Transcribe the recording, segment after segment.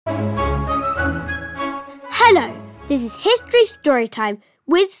This is History Storytime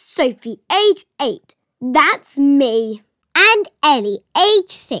with Sophie, age 8. That's me. And Ellie, age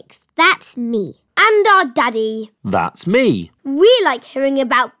 6. That's me. And our daddy. That's me. We like hearing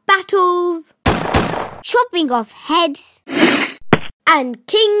about battles, Chopping off heads, and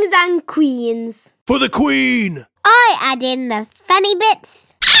kings and queens. For the Queen! I add in the funny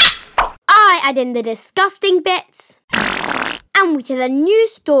bits. I add in the disgusting bits. And we tell a new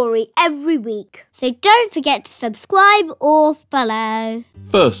story every week. So don't forget to subscribe or follow.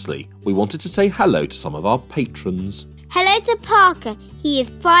 Firstly, we wanted to say hello to some of our patrons. Hello to Parker. He is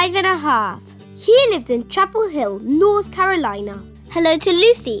 5 and a half. He lives in Chapel Hill, North Carolina. Hello to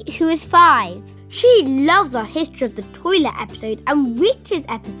Lucy, who is 5. She loves our History of the Toilet episode and Witches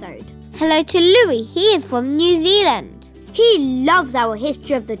episode. Hello to Louis. He is from New Zealand. He loves our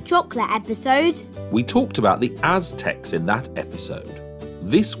History of the Chocolate episode. We talked about the Aztecs in that episode.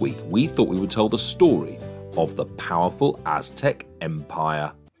 This week, we thought we would tell the story of the powerful Aztec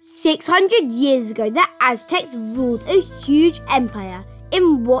Empire. 600 years ago, the Aztecs ruled a huge empire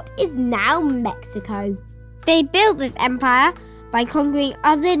in what is now Mexico. They built this empire by conquering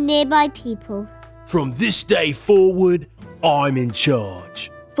other nearby people. From this day forward, I'm in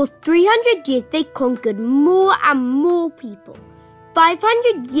charge. For 300 years, they conquered more and more people.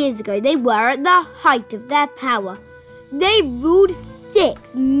 500 years ago, they were at the height of their power. They ruled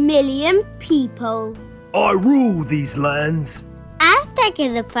 6 million people. I rule these lands. Aztec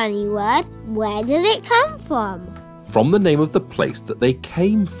is a funny word. Where did it come from? From the name of the place that they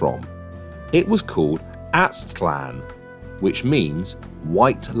came from. It was called Aztlan, which means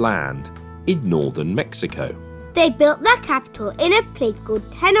white land in northern Mexico. They built their capital in a place called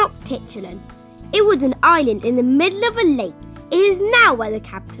Tenochtitlan. It was an island in the middle of a lake. It is now where the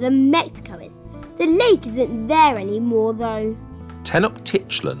capital of Mexico is. The lake isn't there anymore, though.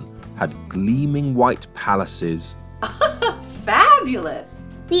 Tenochtitlan had gleaming white palaces. Fabulous!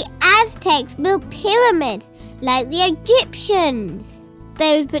 The Aztecs built pyramids like the Egyptians.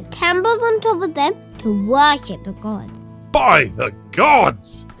 They would put temples on top of them to worship the gods. By the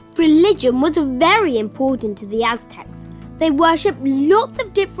gods! Religion was very important to the Aztecs. They worshipped lots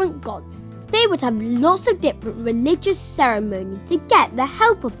of different gods. They would have lots of different religious ceremonies to get the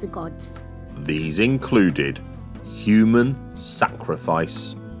help of the gods. These included human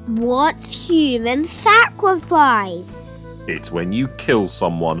sacrifice. What's human sacrifice? It's when you kill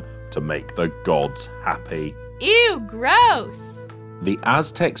someone to make the gods happy. Ew, gross! The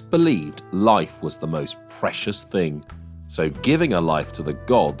Aztecs believed life was the most precious thing, so giving a life to the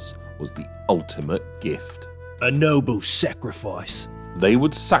gods was the ultimate gift. A noble sacrifice. They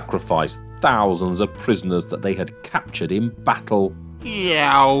would sacrifice thousands of prisoners that they had captured in battle.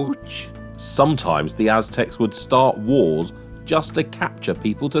 Ouch! Sometimes the Aztecs would start wars just to capture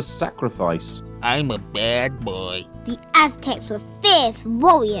people to sacrifice. I'm a bad boy. The Aztecs were fierce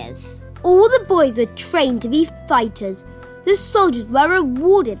warriors. All the boys were trained to be fighters. The soldiers were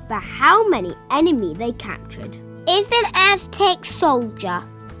rewarded for how many enemies they captured. If an Aztec soldier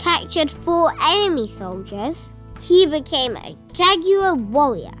captured 4 enemy soldiers, he became a jaguar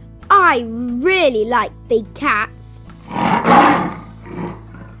warrior. I really like big cats.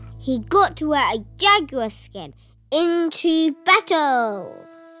 He got to wear a jaguar skin into battle.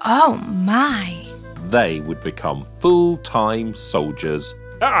 Oh my! They would become full-time soldiers.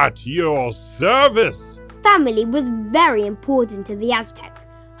 At your service! Family was very important to the Aztecs.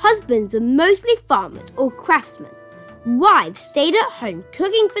 Husbands were mostly farmers or craftsmen. Wives stayed at home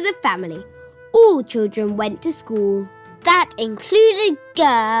cooking for the family. All children went to school. That included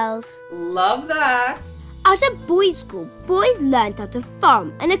girls. Love that! At a boys' school, boys learned how to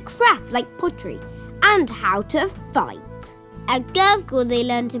farm and a craft like pottery and how to fight. At girls' school, they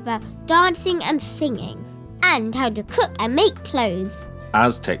learned about dancing and singing and how to cook and make clothes.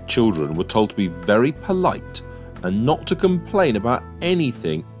 Aztec children were told to be very polite and not to complain about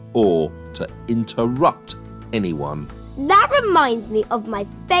anything or to interrupt anyone. That reminds me of my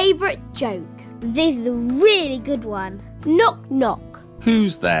favourite joke. This is a really good one. Knock knock.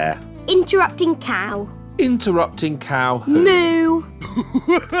 Who's there? Interrupting cow. Interrupting cow who? Moo.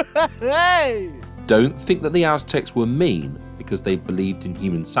 Hey! Don't think that the Aztecs were mean because they believed in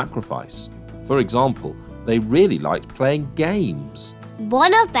human sacrifice. For example, they really liked playing games.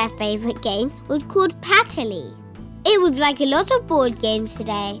 One of their favourite games was called Patali. It was like a lot of board games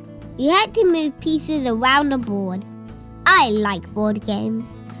today. You had to move pieces around the board. I like board games.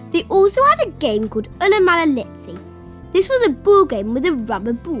 They also had a game called Unamalalitsi. This was a ball game with a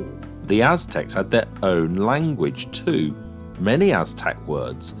rubber ball. The Aztecs had their own language too. Many Aztec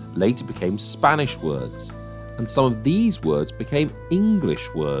words later became Spanish words, and some of these words became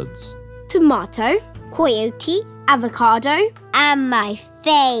English words. Tomato, Coyote, avocado. And my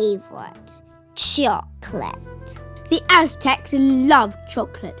favourite, chocolate. The Aztecs loved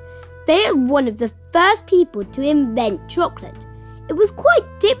chocolate. They are one of the first people to invent chocolate. It was quite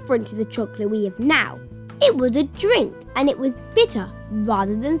different to the chocolate we have now. It was a drink and it was bitter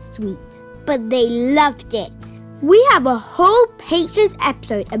rather than sweet. But they loved it. We have a whole Patrons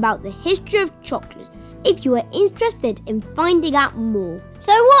episode about the history of chocolate if you are interested in finding out more.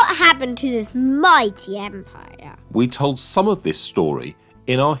 So what happened to this mighty empire? We told some of this story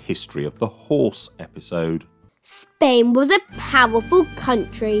in our History of the Horse episode. Spain was a powerful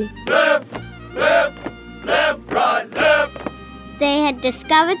country. Left, right, left. They had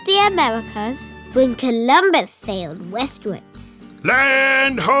discovered the Americas when Columbus sailed westwards.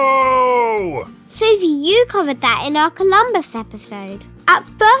 Land ho! Sophie, you covered that in our Columbus episode. At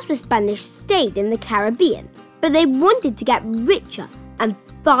first, the Spanish stayed in the Caribbean, but they wanted to get richer and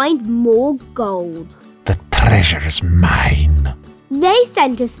find more gold. The treasure is mine. They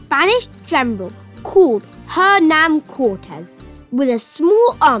sent a Spanish general called Hernán Cortés with a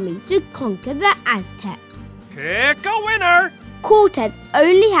small army to conquer the Aztecs. Pick a winner! Cortés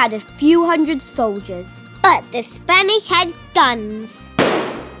only had a few hundred soldiers. But the Spanish had guns.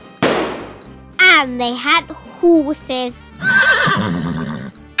 And they had horses.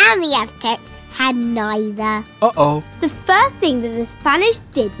 And the Aztecs had neither. Uh-oh. The first thing that the Spanish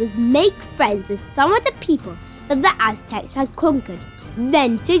did was make friends with some of the people that the Aztecs had conquered.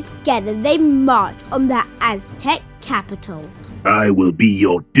 Then together they marched on the Aztec capital. I will be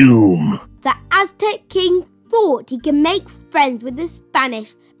your doom. The Aztec king thought he could make friends with the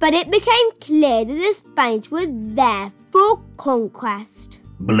Spanish, but it became clear that the Spanish were there for conquest.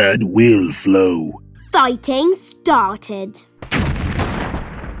 Blood will flow. Fighting started.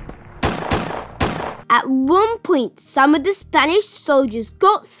 At one point, some of the Spanish soldiers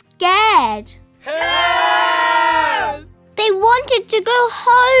got scared. Help! They wanted to go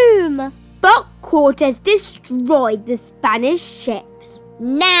home. But Cortés destroyed the Spanish ships.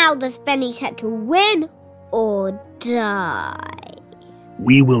 Now the Spanish had to win or die.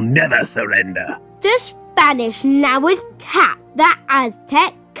 We will never surrender. The Spanish now attacked the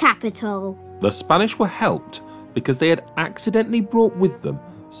Aztec capital. The Spanish were helped because they had accidentally brought with them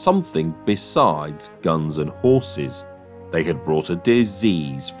something besides guns and horses. They had brought a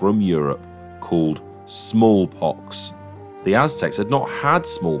disease from Europe called smallpox. The Aztecs had not had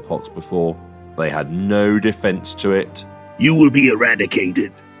smallpox before. They had no defense to it. You will be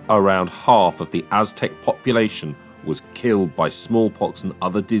eradicated. Around half of the Aztec population was killed by smallpox and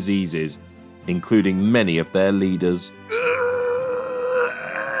other diseases, including many of their leaders.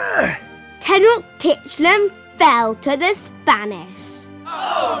 Tenochtitlan fell to the Spanish.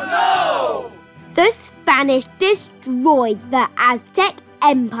 Oh no! The Spanish destroyed the Aztec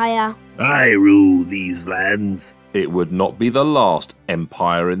Empire. I rule these lands. It would not be the last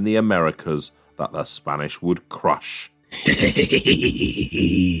empire in the Americas that the Spanish would crush.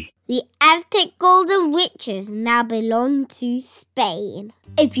 The Aztec golden riches now belong to Spain.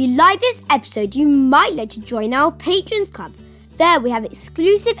 If you like this episode, you might like to join our Patrons Club. There we have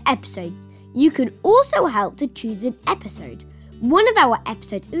exclusive episodes. You can also help to choose an episode. One of our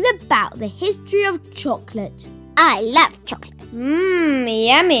episodes is about the history of chocolate. I love chocolate.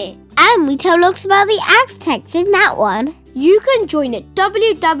 Yummy. And we tell lots about the Aztecs in that one. You can join at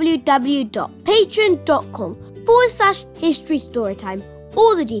www.patreon.com/History Storytime.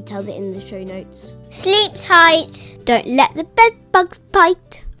 All the details are in the show notes. Sleep tight. Don't let the bed bugs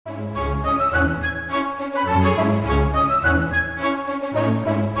bite.